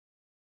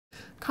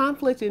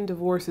Conflict in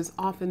divorce is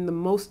often the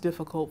most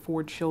difficult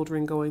for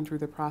children going through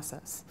the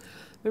process.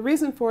 The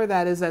reason for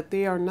that is that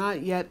they are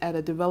not yet at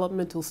a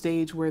developmental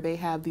stage where they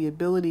have the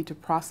ability to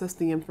process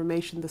the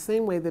information the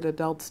same way that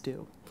adults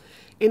do.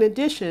 In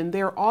addition,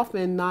 they are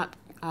often not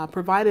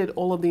provided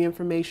all of the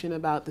information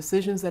about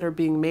decisions that are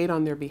being made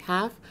on their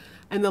behalf,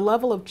 and the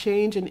level of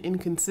change and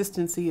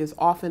inconsistency is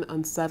often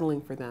unsettling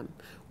for them.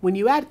 When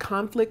you add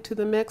conflict to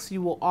the mix,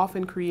 you will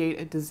often create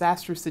a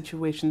disastrous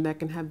situation that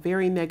can have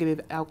very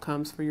negative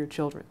outcomes for your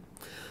children.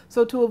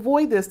 So to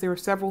avoid this, there are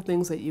several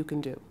things that you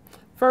can do.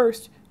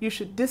 First, you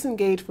should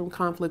disengage from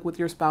conflict with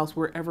your spouse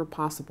wherever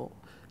possible.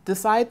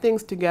 Decide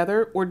things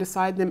together or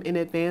decide them in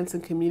advance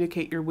and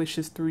communicate your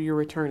wishes through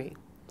your attorney.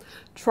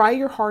 Try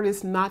your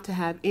hardest not to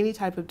have any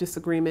type of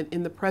disagreement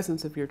in the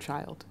presence of your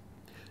child.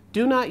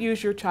 Do not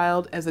use your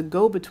child as a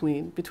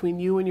go-between between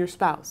you and your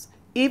spouse.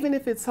 Even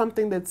if it's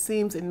something that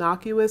seems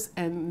innocuous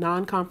and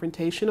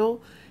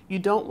non-confrontational, you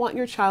don't want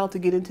your child to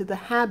get into the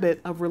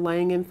habit of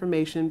relaying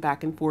information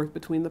back and forth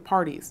between the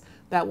parties.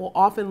 That will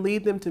often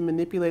lead them to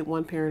manipulate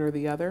one parent or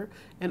the other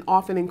and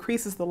often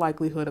increases the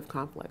likelihood of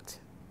conflict.